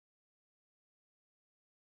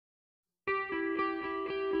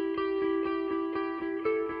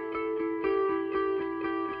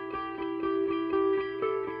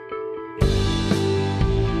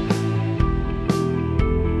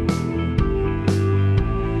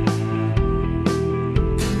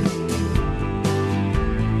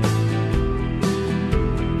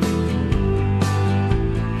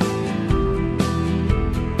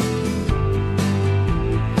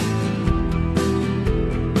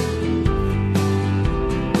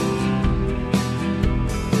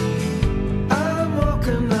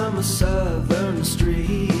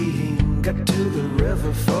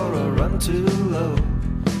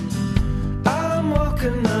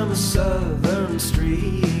the southern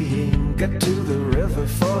stream. Get to the river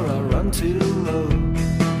for I run too low.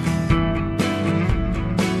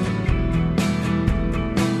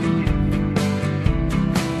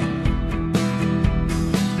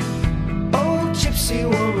 Old gypsy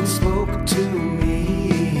woman spoke to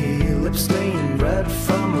me, lips stained red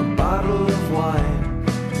from a bottle of wine.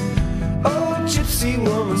 Old gypsy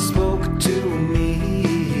woman spoke to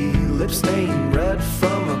me, lips stained red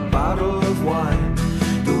from a bottle of wine.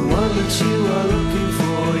 The one that you are looking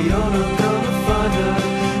for, you're not gonna find her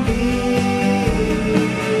here.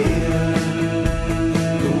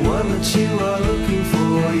 The one that you are looking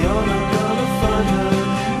for, you're not gonna find her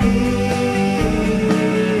here.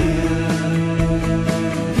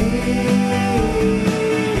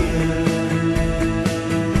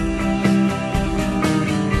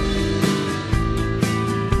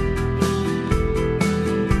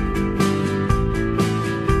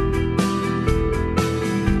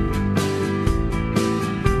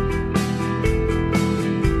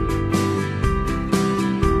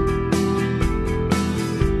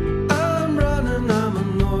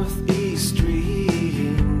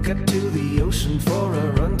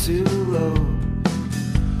 Too low.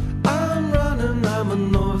 I'm running, I'm a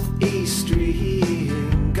northeast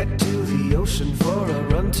stream. Get to the ocean for I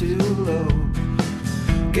run too low.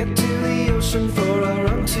 Get to the ocean for I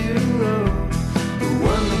run too low. The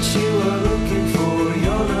one that you are looking for,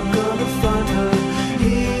 you're not gonna find her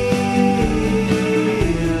here.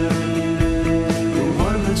 The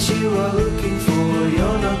one that you are looking for,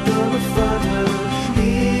 you're not gonna find her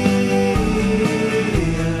here.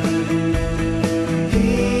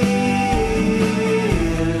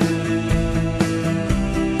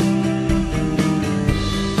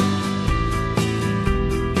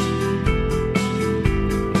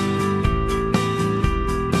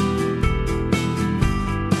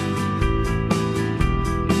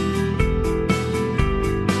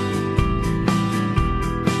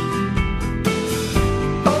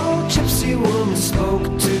 Spoke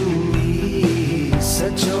to me,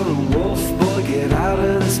 said you're a wolf, boy, get out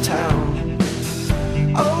of this town.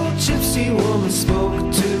 Old gypsy woman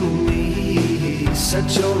spoke to me, said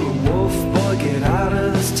you're a